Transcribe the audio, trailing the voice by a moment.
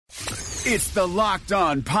It's the Locked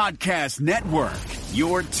On Podcast Network,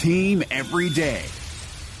 your team every day.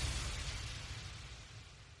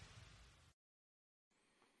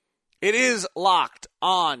 It is Locked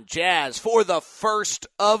On Jazz for the 1st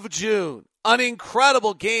of June. An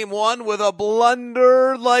incredible game one with a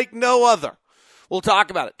blunder like no other. We'll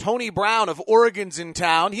talk about it. Tony Brown of Oregon's in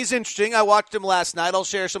town. He's interesting. I watched him last night. I'll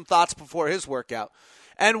share some thoughts before his workout.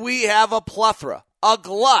 And we have a plethora, a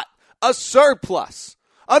glut, a surplus,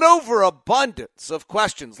 an overabundance of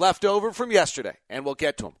questions left over from yesterday. And we'll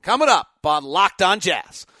get to them. Coming up on Locked On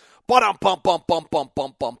Jazz. Pow!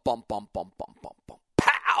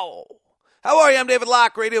 How are you? I'm David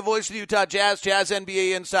Locke, radio voice of the Utah Jazz, Jazz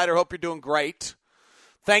NBA insider. Hope you're doing great.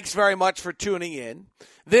 Thanks very much for tuning in.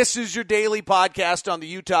 This is your daily podcast on the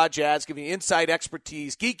Utah Jazz, giving you insight,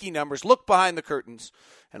 expertise, geeky numbers, look behind the curtains,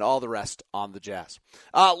 and all the rest on the Jazz.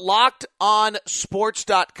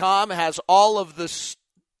 LockedOnSports.com has all of the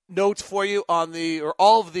notes for you on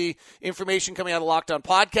all of the information coming out of Locked On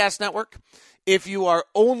Podcast Network. If you are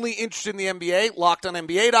only interested in the NBA,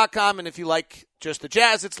 LockedOnNBA.com, and if you like just the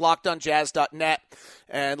Jazz, it's LockedOnJazz.net.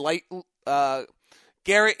 And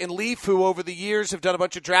Garrett and Leaf, who over the years have done a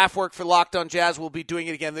bunch of draft work for Locked On Jazz, will be doing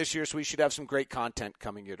it again this year, so we should have some great content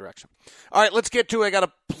coming your direction. All right, let's get to it. I got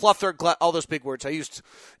a plethora, all those big words. I used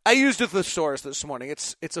a thesaurus this morning.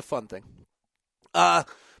 It's a fun thing.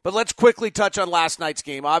 But let's quickly touch on last night's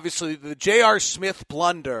game. Obviously, the J.R. Smith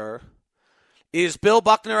blunder is Bill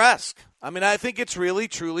Buckner-esque. I mean, I think it's really,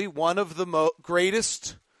 truly one of the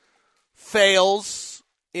greatest fails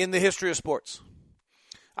in the history of sports.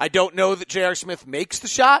 I don't know that J.R. Smith makes the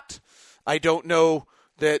shot. I don't know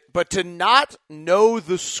that, but to not know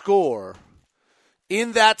the score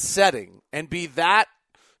in that setting and be that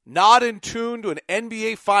not in tune to an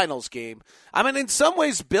NBA Finals game, I mean, in some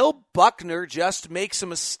ways, Bill Buckner just makes a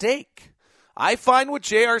mistake. I find what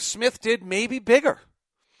J.R. Smith did maybe bigger.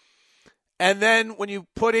 And then when you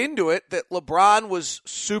put into it that LeBron was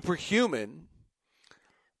superhuman,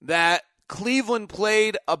 that Cleveland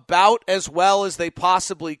played about as well as they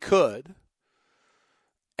possibly could,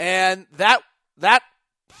 and that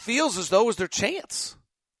feels as though it was their chance.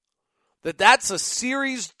 That's a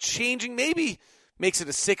series-changing, maybe makes it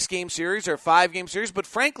a 6-game series or a 5-game series, but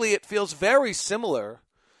frankly it feels very similar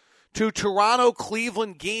to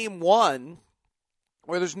Toronto-Cleveland Game 1,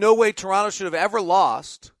 where there's no way Toronto should have ever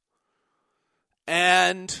lost,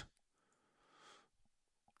 and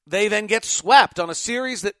they then get swept on a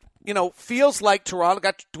series that, feels like Toronto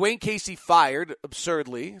got Dwayne Casey fired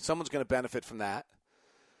absurdly. Someone's going to benefit from that.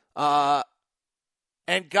 And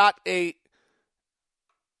got we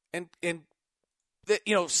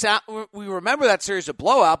remember that series a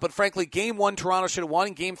blowout, but frankly, Game 1, Toronto should have won.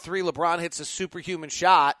 In Game 3, LeBron hits a superhuman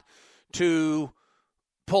shot to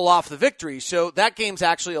pull off the victory. So that game's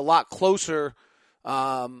actually a lot closer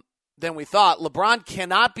than we thought. LeBron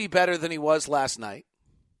cannot be better than he was last night.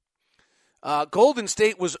 Golden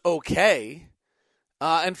State was okay,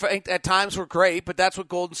 and at times were great, but that's what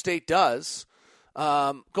Golden State does.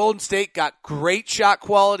 Golden State got great shot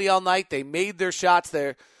quality all night. They made their shots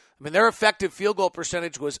there. I mean, their effective field goal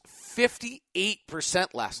percentage was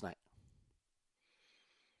 58% last night.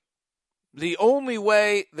 The only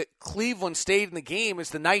way that Cleveland stayed in the game is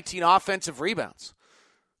the 19 offensive rebounds.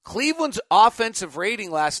 Cleveland's offensive rating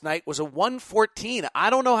last night was a 114. I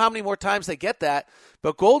don't know how many more times they get that,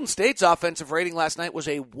 but Golden State's offensive rating last night was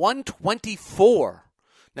a 124.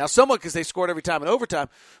 Now, somewhat because they scored every time in overtime,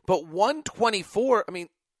 but 124, I mean,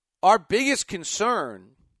 our biggest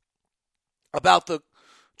concern about the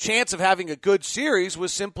chance of having a good series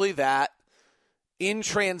was simply that in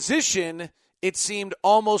transition, it seemed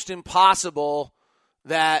almost impossible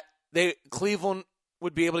that Cleveland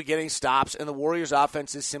would be able to get any stops, and the Warriors'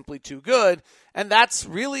 offense is simply too good. And that's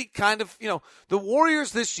really kind of, the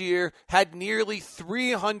Warriors this year had nearly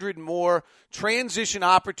 300 more transition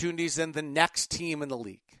opportunities than the next team in the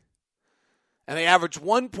league. And they averaged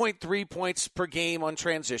 1.3 points per game on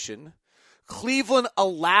transition. Cleveland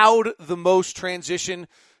allowed the most transition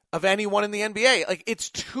of anyone in the NBA. Like, it's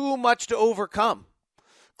too much to overcome.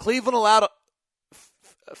 Cleveland allowed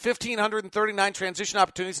 1,539 transition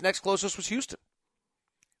opportunities. The next closest was Houston.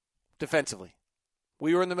 Defensively,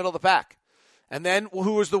 we were in the middle of the pack. And then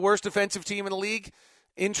who was the worst defensive team in the league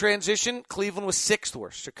in transition? Cleveland was 6th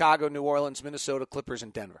worst. Chicago, New Orleans, Minnesota, Clippers,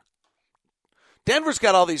 and Denver. Denver's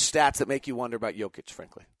got all these stats that make you wonder about Jokic,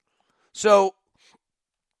 frankly. So,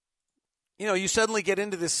 you suddenly get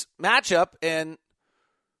into this matchup and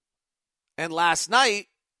last night,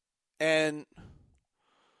 and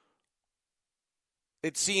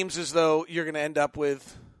it seems as though you're going to end up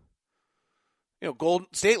with Golden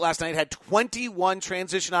State last night had 21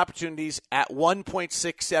 transition opportunities at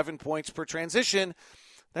 1.67 points per transition.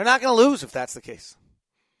 They're not going to lose if that's the case.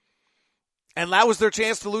 And that was their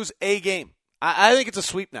chance to lose a game. I think it's a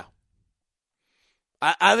sweep now.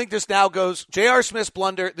 I think this now goes J.R. Smith's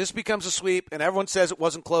blunder. This becomes a sweep, and everyone says it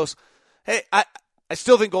wasn't close. Hey, I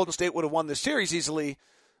still think Golden State would have won this series easily,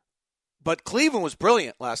 but Cleveland was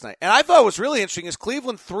brilliant last night. And I thought what was really interesting is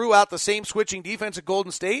Cleveland threw out the same switching defense at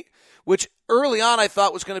Golden State, which early on I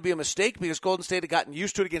thought was going to be a mistake because Golden State had gotten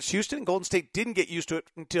used to it against Houston, and Golden State didn't get used to it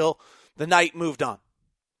until the night moved on.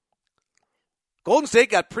 Golden State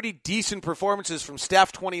got pretty decent performances from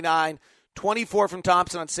Steph, 29, 24 from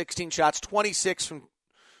Thompson on 16 shots, 26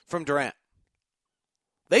 from Durant.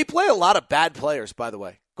 They play a lot of bad players, by the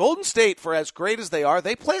way. Golden State, for as great as they are,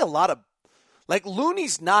 they play a lot of, like,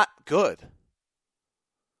 Looney's not good.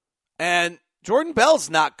 And Jordan Bell's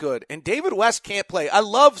not good. And David West can't play. I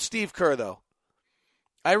love Steve Kerr, though.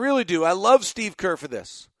 I really do. I love Steve Kerr for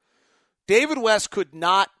this. David West could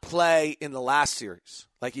not play in the last series.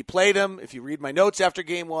 Like, he played him. If you read my notes after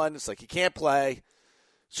game one, it's like he can't play.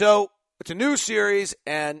 So it's a new series,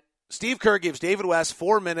 and Steve Kerr gives David West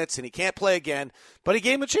 4 minutes, and he can't play again, but he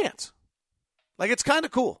gave him a chance. Like, it's kind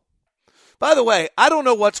of cool. By the way, I don't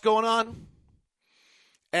know what's going on,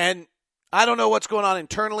 and I don't know what's going on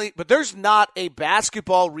internally, but there's not a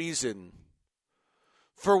basketball reason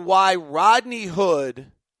for why Rodney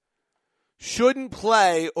Hood shouldn't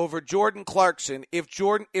play over Jordan Clarkson if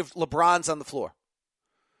LeBron's on the floor.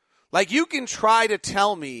 Like, you can try to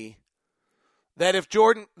tell me that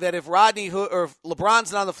if Rodney Hood or if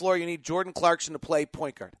LeBron's not on the floor, you need Jordan Clarkson to play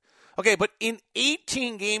point guard. Okay, but in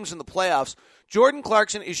 18 games in the playoffs, Jordan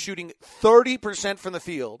Clarkson is shooting 30% from the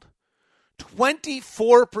field,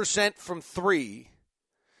 24% from three,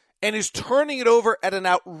 and is turning it over at an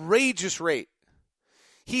outrageous rate.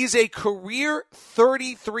 He's a career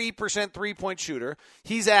 33% three-point shooter.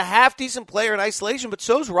 He's a half-decent player in isolation, but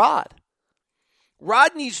so's Rod.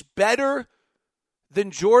 Rodney's better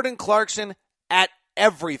than Jordan Clarkson at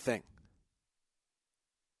everything,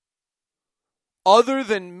 other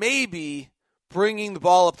than maybe bringing the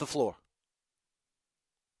ball up the floor.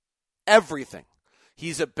 Everything.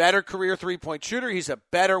 He's a better career three-point shooter. He's a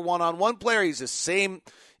better one-on-one player. He's the same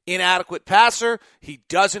inadequate passer. He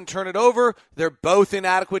doesn't turn it over. They're both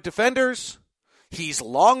inadequate defenders. He's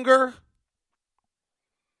longer.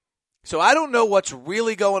 So I don't know what's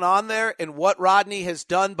really going on there and what Rodney has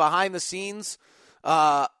done behind the scenes.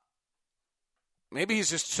 Maybe he's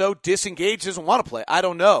just so disengaged, doesn't want to play. I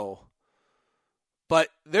don't know. But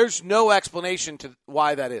there's no explanation to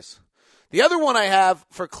why that is. The other one I have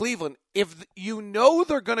for Cleveland, if you know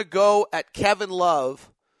they're going to go at Kevin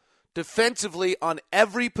Love defensively on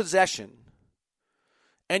every possession,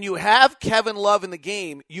 and you have Kevin Love in the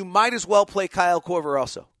game, you might as well play Kyle Korver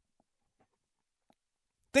also.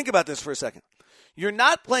 Think about this for a second. You're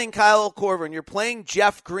not playing Kyle Korver, and you're playing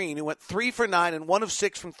Jeff Green, who went 3 for 9 and 1 of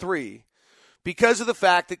 6 from 3, because of the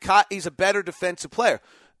fact that he's a better defensive player.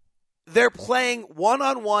 They're playing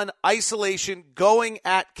one-on-one isolation, going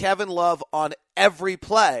at Kevin Love on every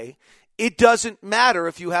play. It doesn't matter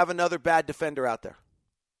if you have another bad defender out there.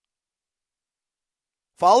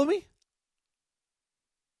 Follow me?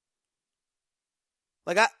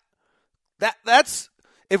 Like, that's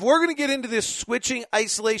if we're going to get into this switching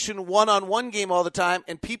isolation one-on-one game all the time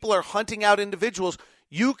and people are hunting out individuals,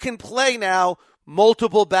 you can play now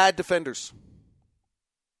multiple bad defenders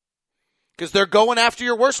because they're going after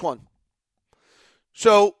your worst one.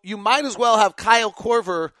 So you might as well have Kyle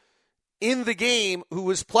Korver in the game, who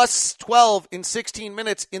was plus 12 in 16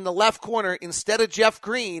 minutes in the left corner, instead of Jeff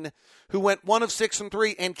Green, who went 1 of 6 from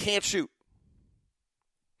 3 and can't shoot.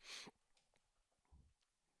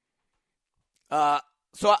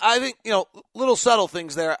 So I think, little subtle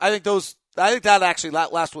things there. I think that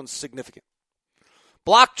last one's significant.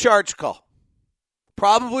 Block charge call.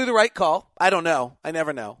 Probably the right call. I don't know. I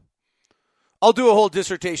never know. I'll do a whole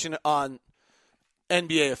dissertation on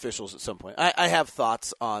NBA officials at some point. I have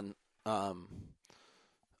thoughts on,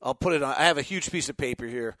 I'll put it on. I have a huge piece of paper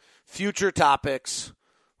here. Future topics.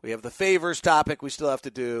 We have the favors topic we still have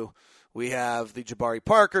to do. We have the Jabari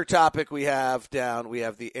Parker topic we have down. We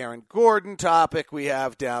have the Aaron Gordon topic we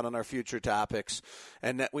have down on our future topics.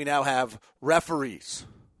 And we now have referees.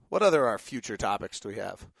 What other our future topics do we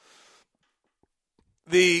have?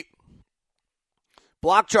 The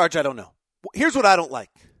block charge, I don't know. Here's what I don't like.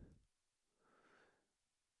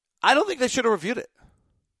 I don't think they should have reviewed it.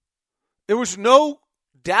 There was no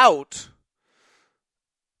doubt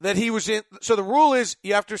that he was in. So the rule is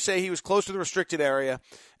you have to say he was close to the restricted area.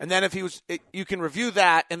 And then if he was, you can review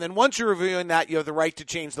that. And then once you're reviewing that, you have the right to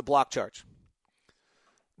change the block charge.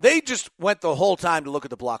 They just went the whole time to look at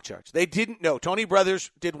the block charts. They didn't know. Tony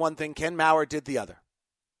Brothers did one thing. Ken Maurer did the other.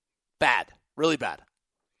 Bad. Really bad.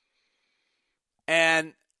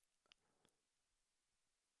 And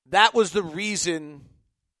that was the reason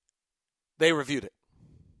they reviewed it.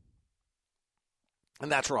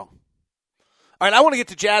 And that's wrong. All right, I want to get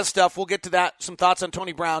to Jazz stuff. We'll get to that. Some thoughts on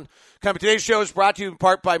Tony Brown. Today's show is brought to you in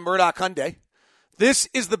part by Murdock Hyundai. This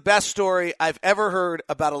is the best story I've ever heard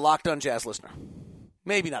about a Locked On Jazz listener.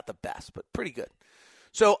 Maybe not the best, but pretty good.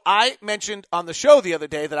 So I mentioned on the show the other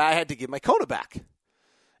day that I had to give my Kona back.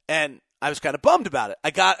 And I was kind of bummed about it. I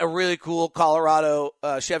got a really cool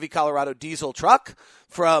Chevy Colorado diesel truck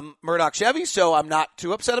from Murdock Chevy, so I'm not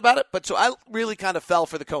too upset about it. But so I really kind of fell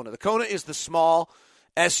for the Kona. The Kona is the small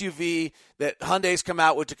SUV that Hyundai's come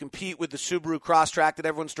out with to compete with the Subaru Crosstrek that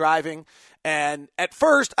everyone's driving. And at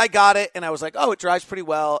first I got it and I was like, oh, it drives pretty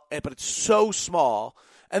well, but it's so small.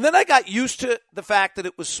 And then I got used to the fact that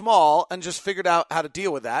it was small and just figured out how to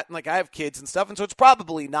deal with that. And I have kids and stuff, and so it's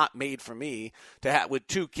probably not made for me to have with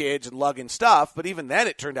 2 kids and lugging stuff. But even then,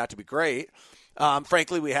 it turned out to be great.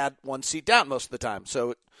 Frankly, we had 1 seat down most of the time.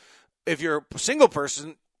 So if you're a single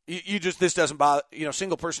person, this doesn't bother,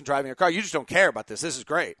 single person driving a car, you just don't care about this. This is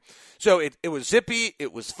great. So it was zippy,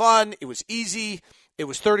 it was fun, it was easy. It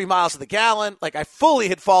was 30 miles to the gallon. I fully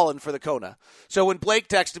had fallen for the Kona. So when Blake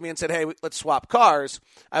texted me and said, hey, let's swap cars,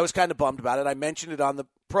 I was kind of bummed about it. I mentioned it on the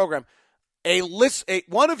program.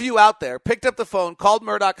 One of you out there picked up the phone, called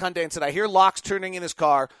Murdock Hyundai and said, I hear Locke's turning in his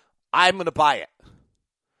car. I'm going to buy it.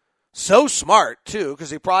 So smart, too, because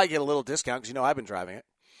they probably get a little discount because, I've been driving it.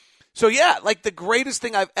 So, yeah, the greatest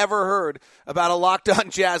thing I've ever heard about a Locked On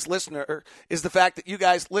Jazz listener is the fact that you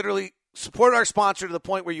guys literally support our sponsor to the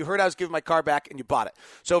point where you heard I was giving my car back and you bought it.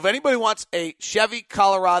 So if anybody wants a Chevy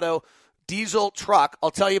Colorado diesel truck,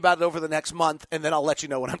 I'll tell you about it over the next month, and then I'll let you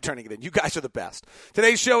know when I'm turning it in. You guys are the best.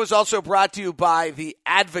 Today's show is also brought to you by the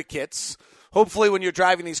Advocates. Hopefully when you're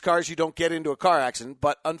driving these cars, you don't get into a car accident,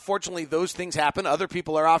 but unfortunately those things happen. Other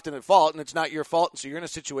people are often at fault, and it's not your fault, and so you're in a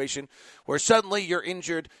situation where suddenly you're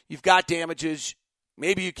injured, you've got damages,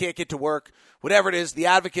 maybe you can't get to work, whatever it is, the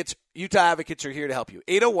Advocates, Utah Advocates are here to help you.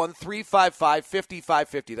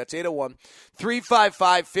 801-355-5550. That's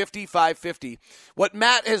 801-355-5550. What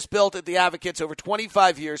Matt has built at the Advocates over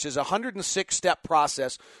 25 years is a 106-step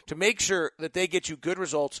process to make sure that they get you good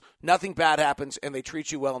results, nothing bad happens, and they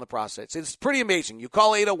treat you well in the process. It's pretty amazing. You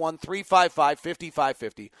call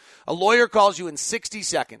 801-355-5550. A lawyer calls you in 60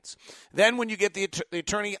 seconds. Then when you get the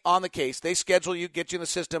attorney on the case, they schedule you, get you in the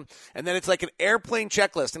system, and then it's like an airplane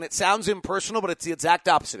checklist. And it sounds impersonal, but it's the exact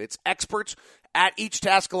opposite. It's experts at each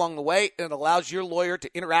task along the way, and it allows your lawyer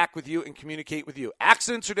to interact with you and communicate with you.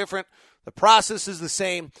 Accidents are different. The process is the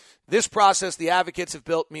same. This process the Advocates have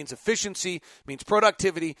built means efficiency, means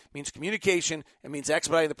productivity, means communication, and means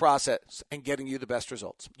expediting the process and getting you the best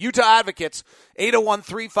results. Utah Advocates,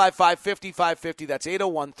 801-355-5550. That's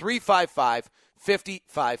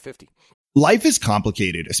 801-355-5550. Life is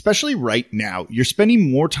complicated, especially right now. You're spending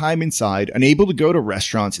more time inside, unable to go to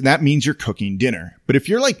restaurants, and that means you're cooking dinner. But if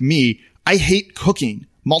you're like me, I hate cooking.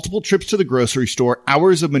 Multiple trips to the grocery store,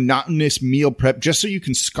 hours of monotonous meal prep just so you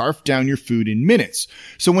can scarf down your food in minutes.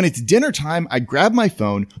 So when it's dinner time, I grab my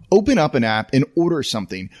phone, open up an app, and order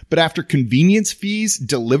something. But after convenience fees,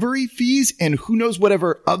 delivery fees, and who knows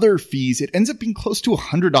whatever other fees, it ends up being close to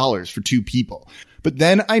 $100 for 2 people. But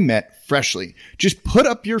then I met Freshly. Just put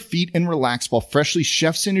up your feet and relax while Freshly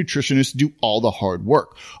chefs and nutritionists do all the hard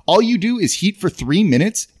work. All you do is heat for 3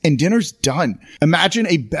 minutes and dinner's done. Imagine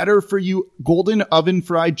a better for you golden oven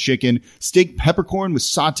fried chicken, steak peppercorn with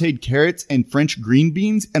sauteed carrots and French green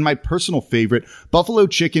beans, and my personal favorite, buffalo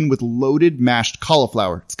chicken with loaded mashed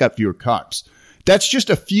cauliflower. It's got fewer carbs. That's just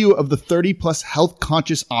a few of the 30 plus health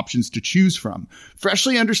conscious options to choose from.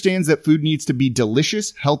 Freshly understands that food needs to be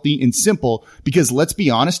delicious, healthy, and simple because let's be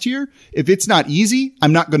honest here, if it's not easy,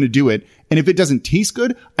 I'm not going to do it. And if it doesn't taste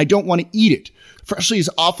good, I don't want to eat it. Freshly is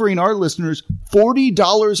offering our listeners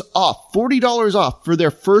 $40 off for their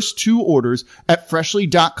first 2 orders at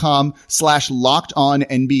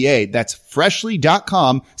freshly.com/lockedonnba. That's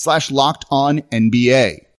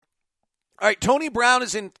freshly.com/lockedonnba. All right, Tony Brown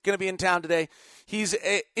is going to be in town today. He's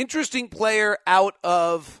an interesting player out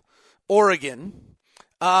of Oregon.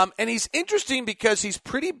 And he's interesting because he's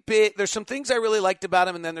pretty big. There's some things I really liked about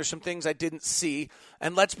him, and then there's some things I didn't see.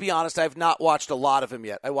 And let's be honest, I've not watched a lot of him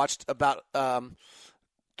yet. I watched about 2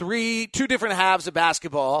 different halves of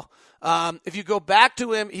basketball. If you go back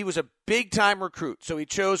to him, he was a big-time recruit. So he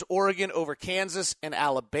chose Oregon over Kansas and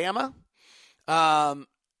Alabama and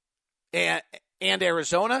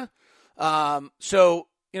Arizona. So,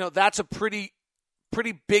 that's a pretty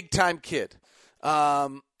big-time kid.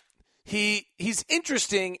 he's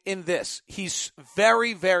interesting in this. He's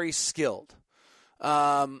very, very skilled.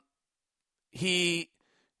 He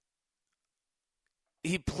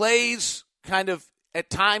plays kind of, at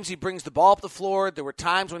times he brings the ball up the floor. There were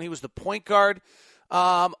times when he was the point guard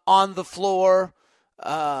on the floor.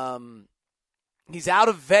 He's out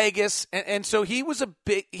of Vegas, and so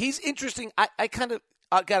he's interesting. I kind of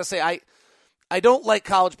got to say, I don't like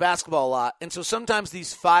college basketball a lot, and so sometimes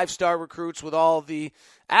these 5-star recruits with all the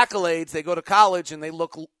accolades, they go to college and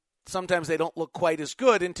sometimes they don't look quite as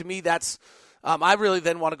good, and to me that's, I really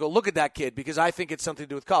then want to go look at that kid because I think it's something to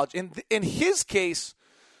do with college. In his case,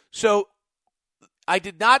 so I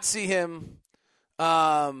did not see him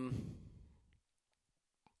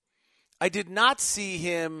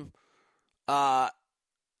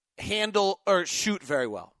handle or shoot very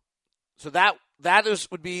well. So that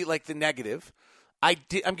would be like the negative.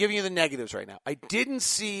 I'm giving you the negatives right now. I didn't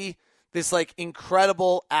see this like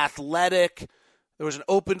incredible athletic. There was an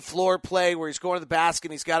open floor play where he's going to the basket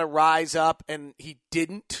and he's got to rise up, and he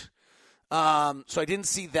didn't. So I didn't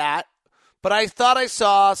see that. But I thought I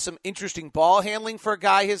saw some interesting ball handling for a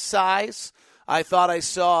guy his size. I thought I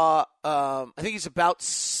saw, I think he's about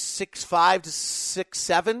 6'5" to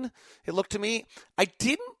 6'7", it looked to me.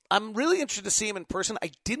 I'm really interested to see him in person.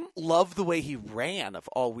 I didn't love the way he ran, of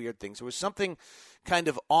all weird things. There was something kind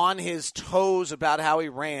of on his toes about how he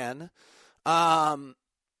ran.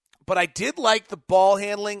 But I did like the ball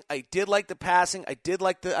handling. I did like the passing. I did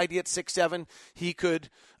like the idea at 6'7" he could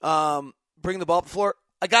bring the ball up the floor.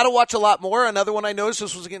 I got to watch a lot more. Another one I noticed,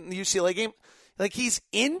 this was again in the UCLA game, like he's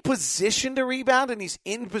in position to rebound and he's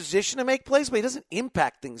in position to make plays, but he doesn't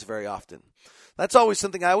impact things very often. That's always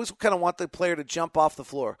something I always kind of want the player to jump off the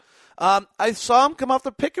floor. I saw him come off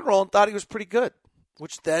the pick and roll and thought he was pretty good,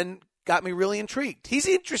 which then got me really intrigued. He's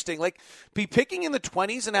interesting. Like, be picking in the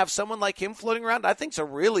 20s and have someone like him floating around, I think is a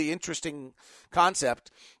really interesting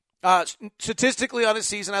concept. Statistically on his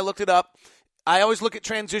season, I looked it up. I always look at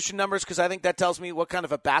transition numbers because I think that tells me what kind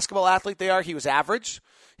of a basketball athlete they are. He was average.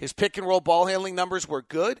 His pick-and-roll ball handling numbers were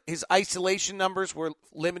good. His isolation numbers were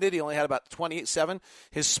limited. He only had about 28.7.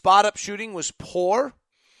 His spot-up shooting was poor,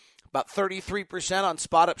 about 33% on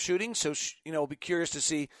spot-up shooting. So, we'll be curious to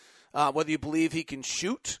see whether you believe he can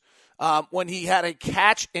shoot. When he had a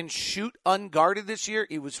catch and shoot unguarded this year,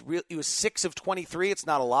 he was 6 of 23. It's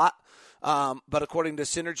not a lot. But according to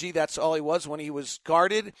Synergy, that's all he was. When he was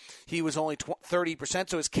guarded, he was only 30%.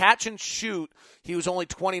 So his catch and shoot, he was only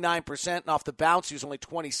 29%. And off the bounce, he was only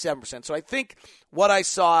 27%. So I think what I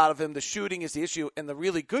saw out of him, the shooting is the issue. And the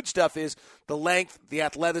really good stuff is the length, the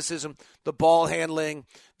athleticism, the ball handling,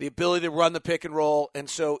 the ability to run the pick and roll. And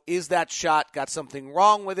so is that shot got something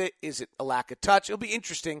wrong with it? Is it a lack of touch? It'll be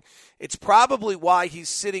interesting. It's probably why he's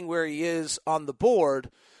sitting where he is on the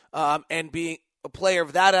board and being a player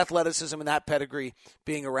of that athleticism and that pedigree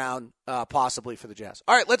being around possibly for the Jazz.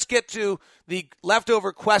 All right, let's get to the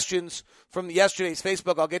leftover questions from yesterday's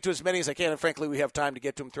Facebook. I'll get to as many as I can, and frankly, we have time to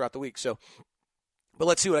get to them throughout the week. But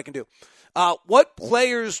let's see what I can do.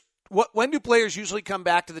 When do players usually come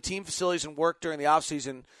back to the team facilities and work during the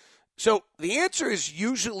offseason? So the answer is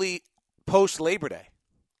usually post-Labor Day.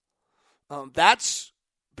 That's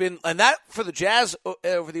been, and that for the Jazz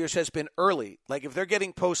over the years has been early. Like if they're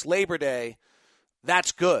getting post-Labor Day,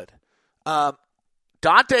 that's good. Dante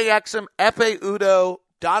Exum, Efe Udoh,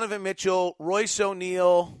 Donovan Mitchell, Royce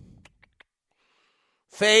O'Neal,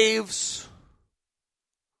 Faves.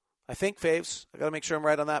 I think Faves. I got to make sure I'm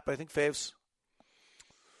right on that, but I think Faves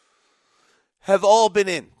have all been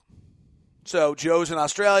in. So Joe's in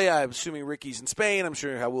Australia. I'm assuming Ricky's in Spain. I'm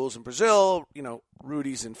sure Raul's in Brazil.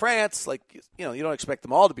 Rudy's in France. You don't expect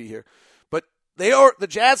them all to be here. But the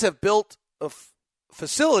Jazz have built a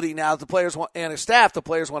facility now the players want, and a staff the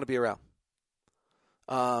players want to be around.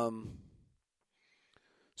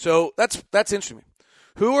 So that's interesting.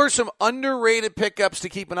 Who are some underrated pickups to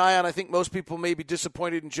keep an eye on? I think most people may be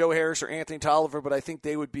disappointed in Joe Harris or Anthony Tolliver, but I think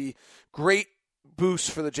they would be great boosts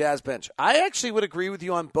for the Jazz bench. I actually would agree with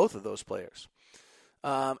you on both of those players.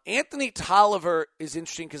 Anthony Tolliver is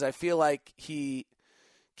interesting because I feel like he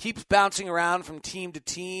keeps bouncing around from team to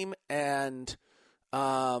team, and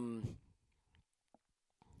I'm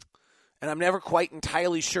never quite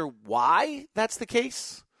entirely sure why that's the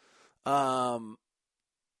case.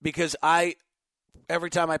 Because every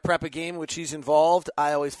time I prep a game in which he's involved,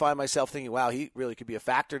 I always find myself thinking, wow, he really could be a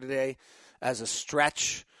factor today as a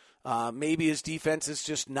stretch. Maybe his defense is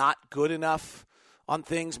just not good enough on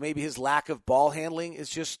things. Maybe his lack of ball handling is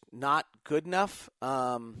just not good enough.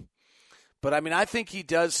 But, I think he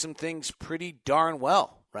does some things pretty darn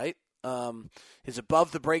well, right? His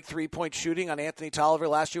above-the-break three-point shooting on Anthony Tolliver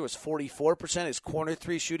last year was 44%. His corner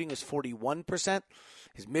three shooting is 41%.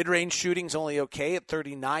 His mid-range shooting is only okay at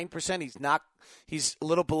 39%. He's a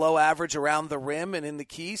little below average around the rim and in the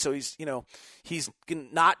key, so he's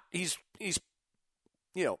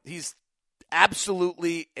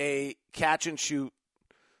absolutely a catch-and-shoot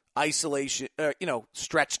isolation,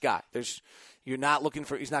 stretch guy. He's not going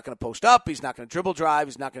to post up. He's not going to dribble drive.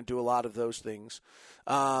 He's not going to do a lot of those things.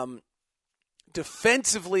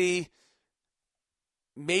 Defensively,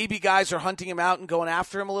 maybe guys are hunting him out and going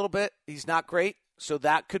after him a little bit. He's not great, so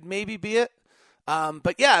that could maybe be it.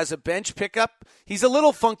 But yeah, as a bench pickup, he's a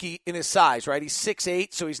little funky in his size, right? He's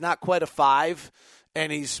 6'8", so he's not quite a 5,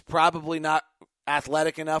 and he's probably not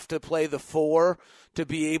athletic enough to play the 4 to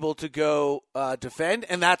be able to go defend,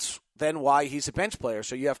 and that's then why he's a bench player.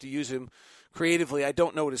 So you have to use him creatively. I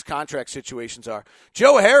don't know what his contract situations are.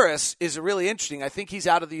 Joe Harris is really interesting. I think he's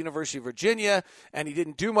out of the University of Virginia, and he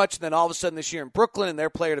didn't do much. And then all of a sudden this year in Brooklyn in their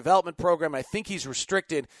player development program, I think he's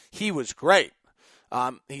restricted. He was great.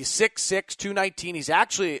 He's 6'6", 219. He's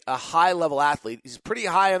actually a high-level athlete. He's pretty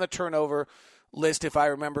high on the turnover list, if I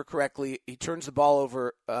remember correctly. He turns the ball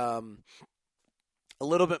over a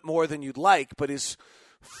little bit more than you'd like, but his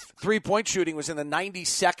three-point shooting was in the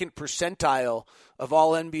 92nd percentile of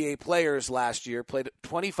all NBA players last year. Played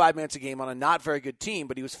 25 minutes a game on a not very good team,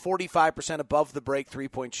 but he was 45% above the break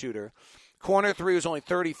three-point shooter. Corner three was only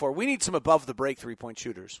 34. We need some above the break three-point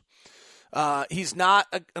shooters. He's not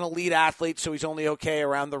an elite athlete, so he's only okay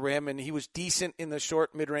around the rim, and he was decent in the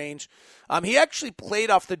short mid-range. He actually played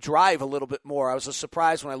off the drive a little bit more. I was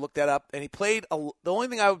surprised when I looked that up, and he played the only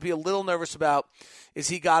thing I would be a little nervous about is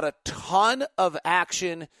he got a ton of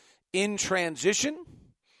action in transition.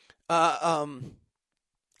 And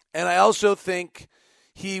I also think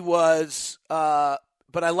he was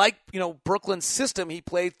but I like, Brooklyn's system. He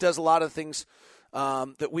does a lot of things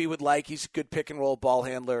that we would like. He's a good pick-and-roll ball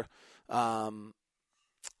handler.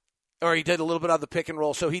 Or he did a little bit on the pick and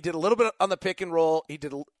roll. So he did a little bit on the pick and roll. He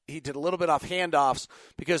did a little bit off handoffs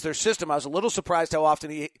because their system. I was a little surprised how often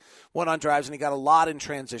he went on drives, and he got a lot in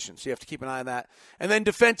transition. So you have to keep an eye on that. And then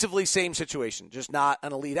defensively, same situation. Just not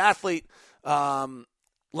an elite athlete.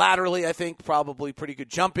 Laterally, I think probably pretty good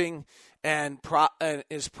jumping, and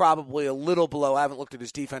is probably a little below. I haven't looked at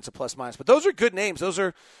his defensive plus minus, but those are good names. Those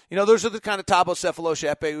are the kind of Thabo Sefolosha,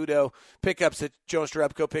 Epe Udoh pickups that Jonas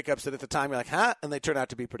Jerebko pickups that at the time you're like, huh? And they turn out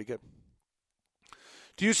to be pretty good.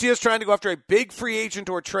 Do you see us trying to go after a big free agent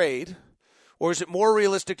or trade, or is it more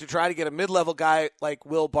realistic to try to get a mid-level guy like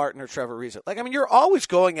Will Barton or Trevor Ariza? You're always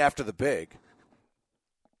going after the big.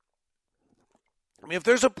 If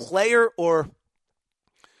there's a player or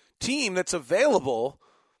team that's available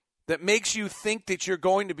that makes you think that you're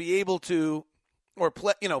going to be able to, or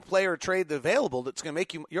play or trade the available that's going to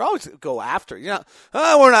make you're always go after.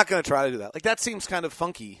 We're not going to try to do that. That seems kind of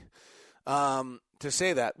funky to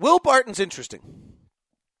say that. Will Barton's interesting.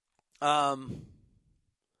 I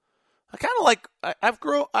kind of like.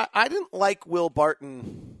 I didn't like Will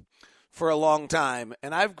Barton for a long time,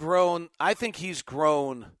 and I've grown. I think he's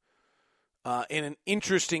grown in an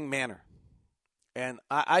interesting manner. And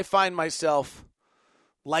I find myself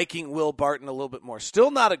liking Will Barton a little bit more.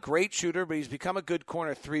 Still not a great shooter, but he's become a good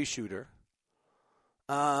corner three shooter.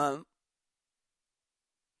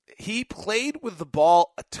 He played with the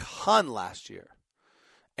ball a ton last year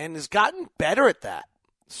and has gotten better at that.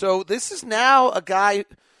 So this is now a guy,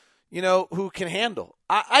 who can handle.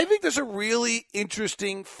 I think there's a really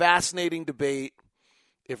interesting, fascinating debate.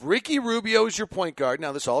 If Ricky Rubio is your point guard,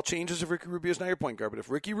 now this all changes if Ricky Rubio is not your point guard, but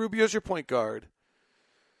if Ricky Rubio is your point guard,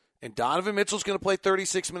 and Donovan Mitchell's going to play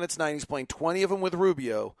 36 minutes a night, he's playing 20 of them with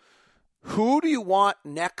Rubio, who do you want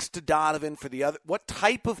next to Donovan for the other? What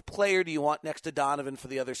type of player do you want next to Donovan for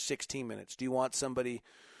the other 16 minutes? Do you want somebody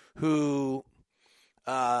who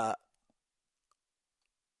can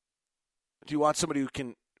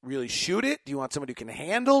really shoot it? Do you want somebody who can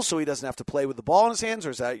handle so he doesn't have to play with the ball in his hands?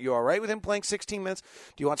 Or is that you all right with him playing 16 minutes?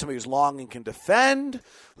 Do you want somebody who's long and can defend?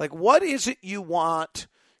 What is it you want?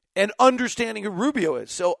 And understanding who Rubio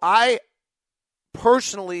is. So I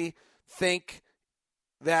personally think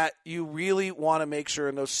that you really want to make sure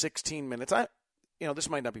in those 16 minutes, this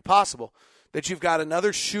might not be possible, that you've got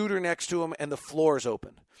another shooter next to him and the floor is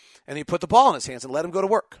open. And you put the ball in his hands and let him go to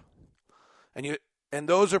work. And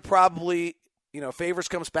those are probably, Favors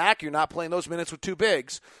comes back, you're not playing those minutes with two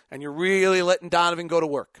bigs, and you're really letting Donovan go to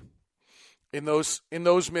work in those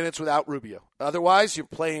minutes without Rubio. Otherwise, you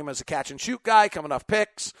play him as a catch-and-shoot guy coming off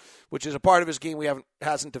picks, which is a part of his game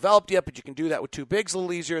hasn't developed yet, but you can do that with two bigs a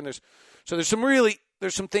little easier. And there's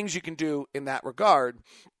some things you can do in that regard.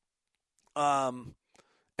 And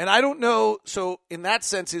And I don't know, so in that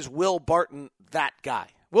sense, is Will Barton that guy?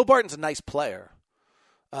 Will Barton's a nice player.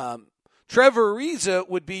 Trevor Ariza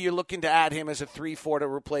would be you're looking to add him as a 3-4 to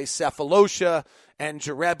replace Cephalosha and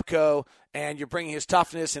Jerebko, and you're bringing his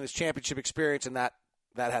toughness and his championship experience, and that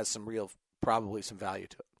has probably some value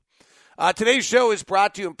to it. Today's show is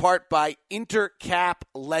brought to you in part by Intercap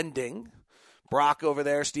Lending. Brock over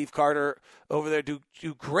there, Steve Carter over there do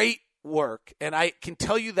great work, and I can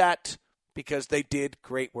tell you that because they did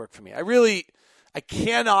great work for me. I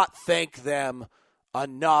cannot thank them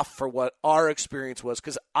enough for what our experience was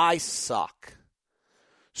because I suck.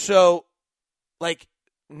 So,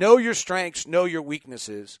 know your strengths, know your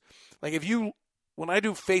weaknesses. When I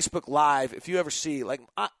do Facebook Live, if you ever see,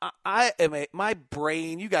 I am my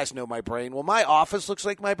brain, you guys know my brain. Well, my office looks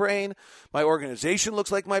like my brain. My organization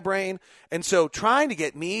looks like my brain. And so trying to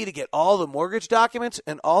get me to get all the mortgage documents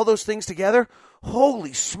and all those things together,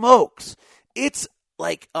 holy smokes, it's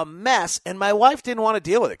like a mess. And my wife didn't want to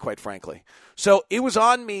deal with it, quite frankly. So it was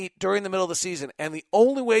on me during the middle of the season. And the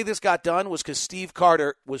only way this got done was because Steve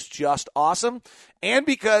Carter was just awesome. And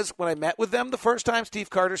because when I met with them the first time, Steve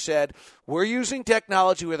Carter said, we're using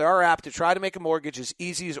technology with our app to try to make a mortgage as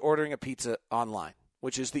easy as ordering a pizza online,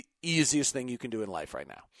 which is the easiest thing you can do in life right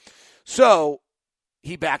now. So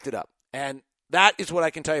he backed it up. And that is what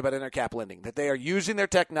I can tell you about Intercap Lending, that they are using their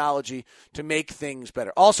technology to make things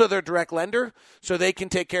better. Also, they're a direct lender, so they can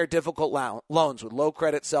take care of difficult loans with low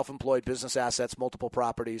credit, self-employed business assets, multiple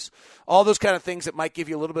properties, all those kind of things that might give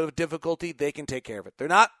you a little bit of difficulty. They can take care of it. They're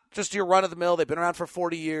not just your run-of-the-mill. They've been around for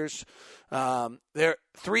 40 years. They're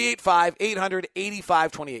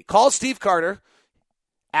 385-800-8528. Call Steve Carter.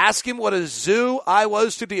 Ask him what a zoo I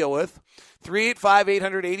was to deal with.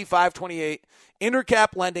 385-800-8528.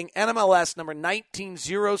 Intercap Lending, NMLS number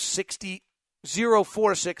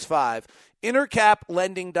 19-060-0465.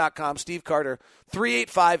 Intercaplending.com. Steve Carter,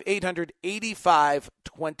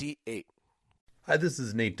 385-800-8528. Hi, this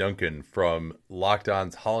is Nate Duncan from Locked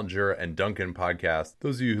On's Hollinger and Duncan podcast.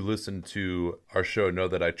 Those of you who listen to our show know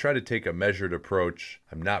that I try to take a measured approach.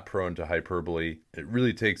 I'm not prone to hyperbole. It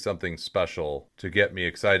really takes something special to get me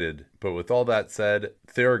excited. But with all that said,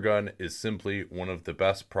 Theragun is simply one of the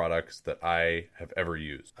best products that I have ever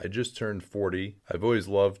used. I just turned 40. I've always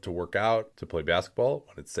loved to work out, to play basketball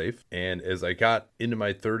when it's safe. And as I got into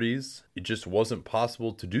my 30s, it just wasn't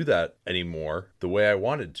possible to do that anymore the way I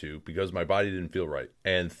wanted to because my body didn't feel right.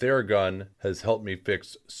 And Theragun has helped me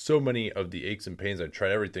fix so many of the aches and pains. I've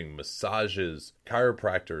tried everything, massages,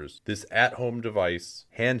 chiropractors. This at-home device,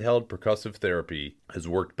 handheld percussive therapy, has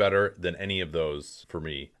worked better than any of those for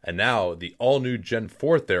me. And now the all-new Gen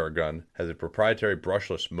 4 Theragun has a proprietary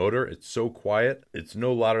brushless motor. It's so quiet. It's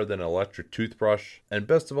no louder than an electric toothbrush. And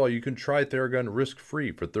best of all, you can try Theragun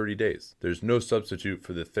risk-free for 30 days. There's no substitute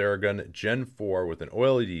for the Theragun Gen 4 with an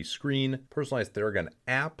OLED screen, personalized Theragun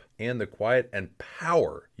app, and the quiet and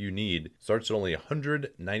power you need. Starts at only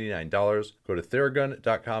 $199. Go to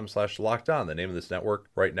Theragun.com/lockedon, the name of this network,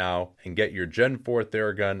 right now, and get your Gen 4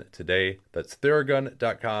 Theragun today. That's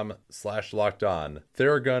Theragun.com/lockedon.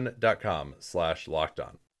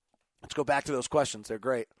 Theragun.com/lockedon. Let's go back to those questions. They're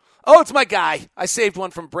great. Oh, it's my guy. I saved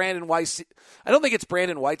one from Brandon Weiss. I don't think it's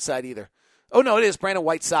Brandon Whiteside either. Oh, no, it is Brandon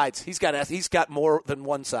Whitesides. He's got more than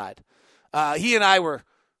one side. He and I were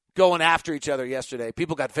going after each other yesterday.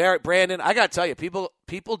 People got Brandon, I got to tell you,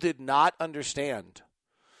 people did not understand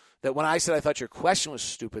that when I said I thought your question was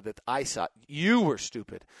stupid, that I thought you were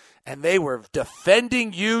stupid. And they were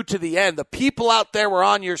defending you to the end. The people out there were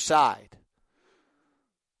on your side.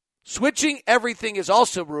 Switching everything is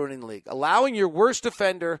also ruining the league. Allowing your worst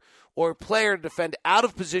defender or player to defend out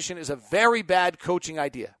of position is a very bad coaching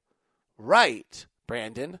idea. Right,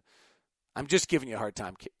 Brandon. I'm just giving you a hard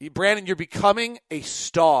time. Brandon, you're becoming a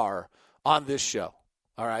star on this show.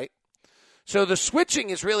 All right? So the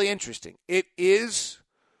switching is really interesting. It is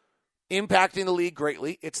impacting the league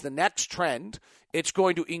greatly. It's the next trend. It's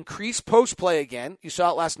going to increase post play again. You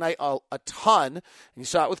saw it last night a ton, and you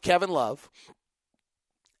saw it with Kevin Love.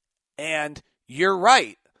 And you're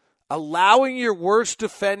right. Allowing your worst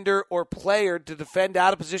defender or player to defend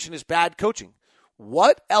out of position is bad coaching.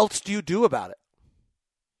 What else do you do about it?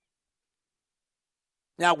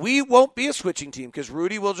 Now, we won't be a switching team because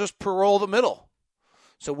Rudy will just parole the middle.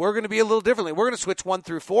 So we're going to be a little differently. We're going to switch 1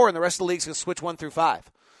 through 4, and the rest of the league's going to switch 1 through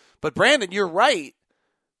 5. But, Brandon, you're right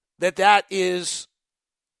that is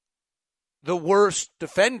the worst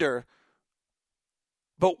defender.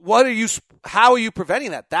 But how are you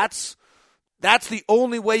preventing that? That's the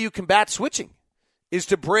only way you combat switching, is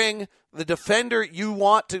to bring the defender you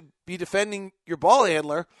want to be defending your ball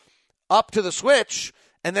handler up to the switch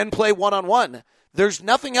and then play one-on-one. There's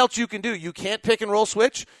nothing else you can do. You can't pick and roll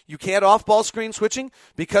switch. You can't off-ball screen switching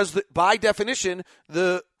because, by definition,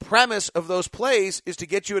 the premise of those plays is to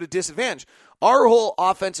get you at a disadvantage. Our whole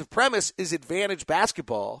offensive premise is advantage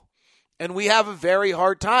basketball, and we have a very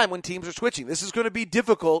hard time when teams are switching. This is going to be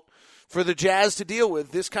difficult for the Jazz to deal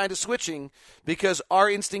with, this kind of switching, because our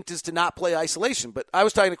instinct is to not play isolation. But I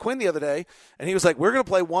was talking to Quinn the other day, and he was like, we're going to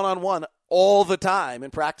play one-on-one all the time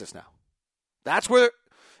in practice now. That's where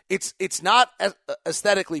it's not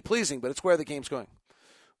aesthetically pleasing, but it's where the game's going.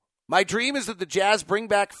 My dream is that the Jazz bring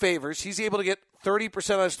back Favors. He's able to get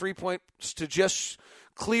 30% on his 3 points to just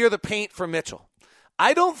clear the paint for Mitchell.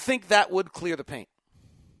 I don't think that would clear the paint.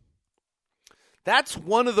 That's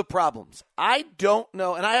one of the problems. I don't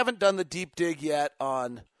know, and I haven't done the deep dig yet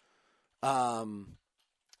on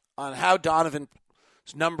how Donovan's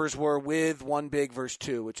numbers were with one big versus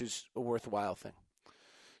two, which is a worthwhile thing.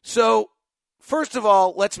 So, first of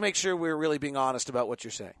all, let's make sure we're really being honest about what you're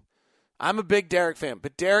saying. I'm a big Derek fan,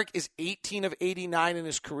 but Derek is 18 of 89 in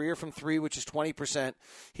his career from three, which is 20%.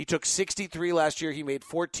 He took 63 last year. He made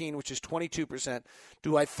 14, which is 22%.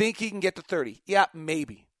 Do I think he can get to 30? Yeah,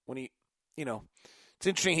 maybe. When he, it's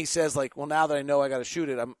interesting. He says, well, now that I know I got to shoot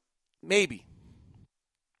it, maybe.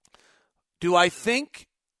 Do I think,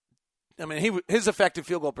 his effective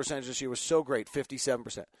field goal percentage this year was so great,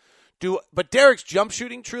 57%. But Derek's jump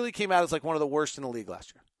shooting truly came out as one of the worst in the league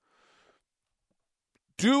last year.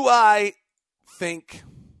 Do I think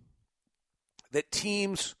that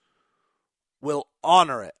teams will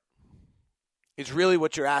honor it? Is really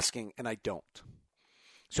what you're asking, and I don't.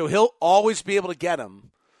 So he'll always be able to get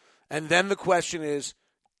them. And then the question is,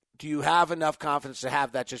 do you have enough confidence to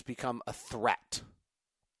have that just become a threat?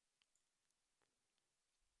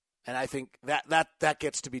 And I think that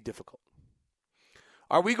gets to be difficult.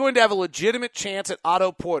 Are we going to have a legitimate chance at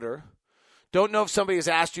Otto Porter? Don't know if somebody has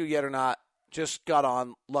asked you yet or not. Just got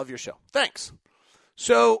on. Love your show. Thanks.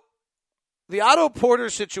 So the Otto Porter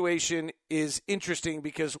situation is interesting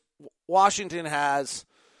because Washington has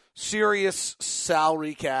serious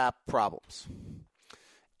salary cap problems.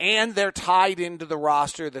 And they're tied into the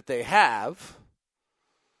roster that they have,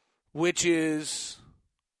 which is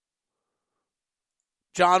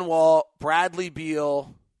John Wall, Bradley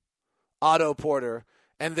Beal, Otto Porter,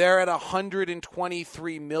 and they're at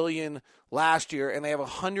 $123 million last year, and they have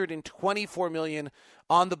 $124 million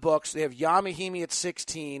on the books. They have Yamahimi at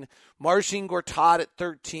 16, Marcin Gortat at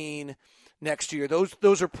 13 next year.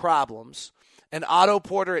 Those are problems. And Otto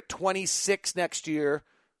Porter at 26 next year.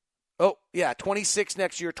 26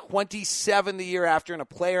 next year, 27 the year after, and a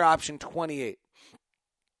player option 28.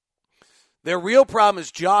 Their real problem is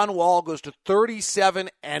John Wall goes to 37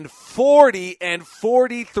 and 40 and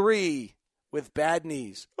 43 with bad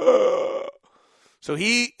knees. So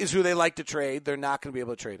he is who they like to trade. They're not going to be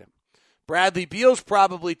able to trade him. Bradley Beal's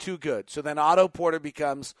probably too good. So then Otto Porter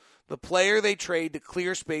becomes the player they trade to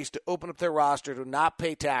clear space, to open up their roster, to not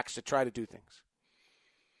pay tax, to try to do things.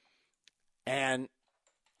 And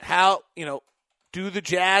how, would the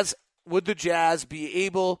Jazz be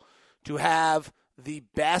able to have the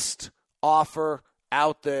best offer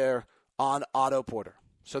out there on Otto Porter?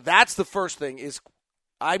 So that's the first thing is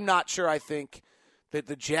I'm not sure I think that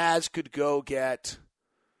the Jazz could go have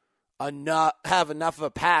enough of a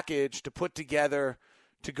package to put together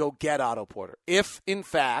to go get Otto Porter. If, in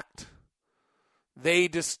fact, they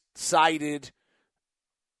decided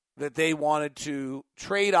that they wanted to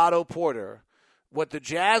trade Otto Porter, what the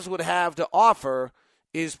Jazz would have to offer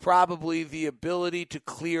is probably the ability to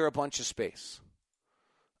clear a bunch of space.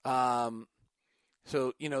 So,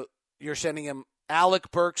 you're sending him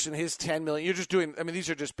Alec Burks and his $10 million. You're just doing, these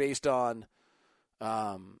are just based on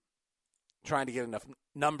trying to get enough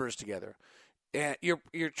numbers together. And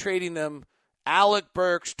you're trading them Alec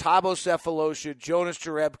Burks, Thabo Sefolosha, Jonas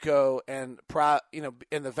Jerebko, and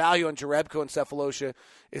the value on Jerebko and Sefolosha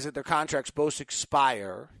is that their contracts both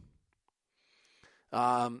expire.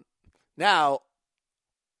 Now,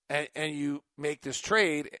 and you make this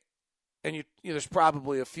trade, and there's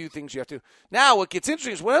probably a few things you have to. Now, what gets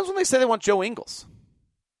interesting is what else when they say they want Joe Ingles?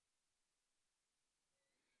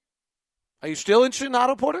 Are you still interested in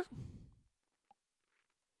Otto Porter?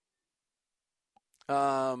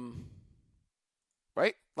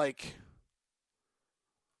 Right?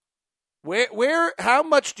 Where? How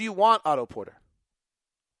much do you want Otto Porter?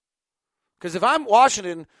 Because if I'm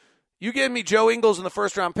Washington, you give me Joe Ingles in the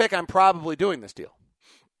first-round pick, I'm probably doing this deal.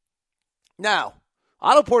 Now,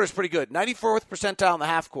 Otto Porter's pretty good. 94th percentile in the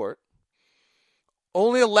half court.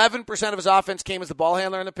 Only 11% of his offense came as the ball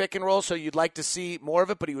handler in the pick and roll, so you'd like to see more of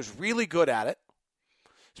it, but he was really good at it.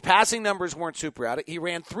 His passing numbers weren't super at it. He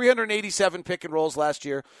ran 387 pick and rolls last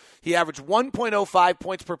year. He averaged 1.05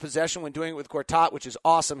 points per possession when doing it with Gortat, which is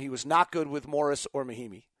awesome. He was not good with Morris or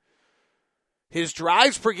Mahimi. His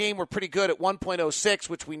drives per game were pretty good at 1.06,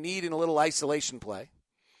 which we need in a little isolation play.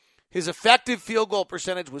 His effective field goal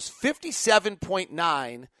percentage was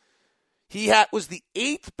 57.9. He was the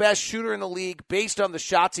 8th best shooter in the league based on the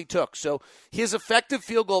shots he took. So his effective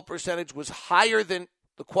field goal percentage was higher than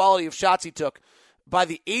the quality of shots he took by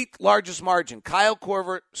the 8th largest margin. Kyle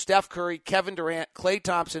Korver, Steph Curry, Kevin Durant, Klay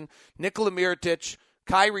Thompson, Nikola Mirotic,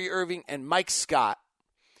 Kyrie Irving, and Mike Scott.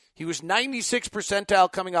 He was 96th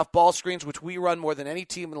percentile coming off ball screens, which we run more than any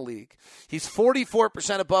team in the league. He's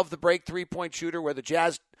 44% above the break three-point shooter, where the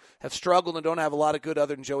Jazz have struggled and don't have a lot of good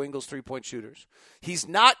other than Joe Ingles three-point shooters. He's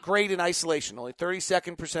not great in isolation, only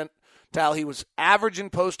 32nd percentile. He was average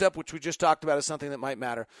in post-up, which we just talked about as something that might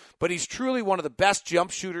matter. But he's truly one of the best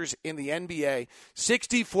jump shooters in the NBA.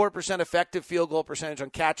 64% effective field goal percentage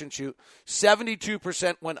on catch and shoot,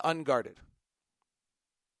 72% when unguarded.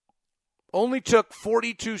 Only took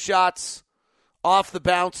 42 shots off the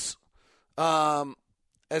bounce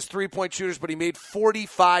as three-point shooters, but he made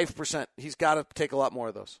 45%. He's got to take a lot more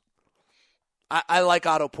of those. I like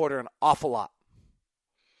Otto Porter an awful lot.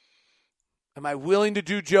 Am I willing to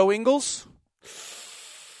do Joe Ingles?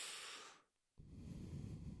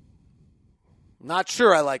 Not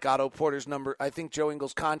sure I like Otto Porter's number. I think Joe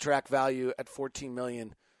Ingles' contract value at $14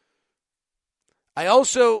 million. I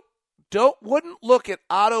also wouldn't look at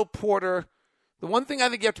Otto Porter. The one thing I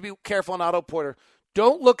think you have to be careful on Otto Porter,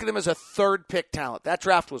 don't look at him as a third pick talent. That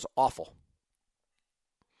draft was awful.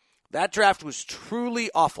 That draft was truly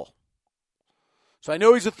awful. So I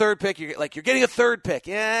know he's a third pick. You're getting a third pick.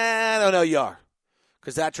 Yeah, I don't know you are.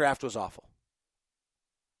 Because that draft was awful.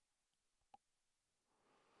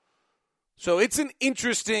 So it's an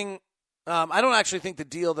interesting, I don't actually think the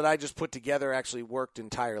deal that I just put together actually worked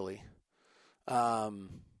entirely. I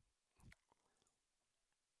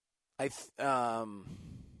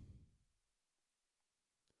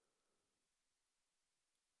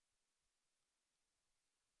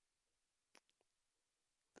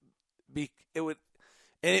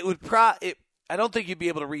don't think you'd be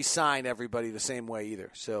able to re-sign everybody the same way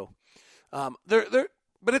either. So, but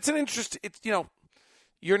it's an interest.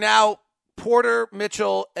 You're now Porter,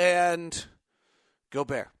 Mitchell, and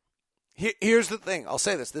Gobert. Here's the thing. I'll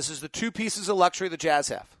say this. This is the two pieces of luxury the Jazz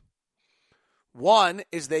have. One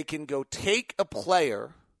is they can go take a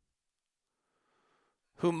player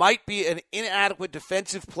who might be an inadequate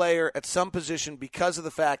defensive player at some position because of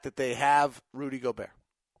the fact that they have Rudy Gobert.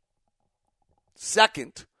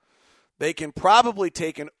 Second, they can probably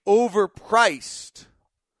take an overpriced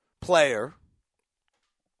player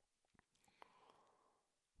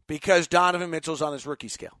because Donovan Mitchell's on his rookie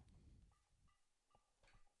scale.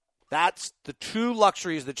 That's the two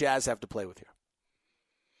luxuries the Jazz have to play with here.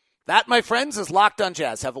 That, my friends, is Locked on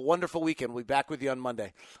Jazz. Have a wonderful weekend. We'll be back with you on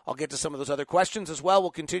Monday. I'll get to some of those other questions as well.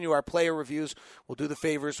 We'll continue our player reviews. We'll do the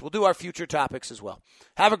favors. We'll do our future topics as well.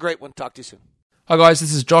 Have a great one. Talk to you soon. Hi guys,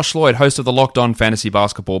 this is Josh Lloyd, host of the Locked On Fantasy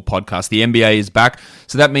Basketball podcast. The NBA is back,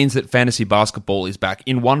 so that means that fantasy basketball is back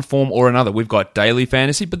in one form or another. We've got daily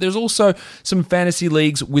fantasy, but there's also some fantasy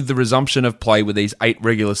leagues with the resumption of play with these 8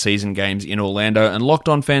 regular season games in Orlando, and Locked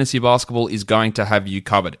On Fantasy Basketball is going to have you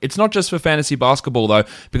covered. It's not just for fantasy basketball though,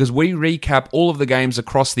 because we recap all of the games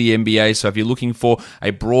across the NBA, so if you're looking for a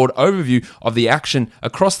broad overview of the action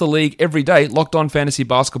across the league every day, Locked On Fantasy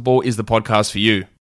Basketball is the podcast for you.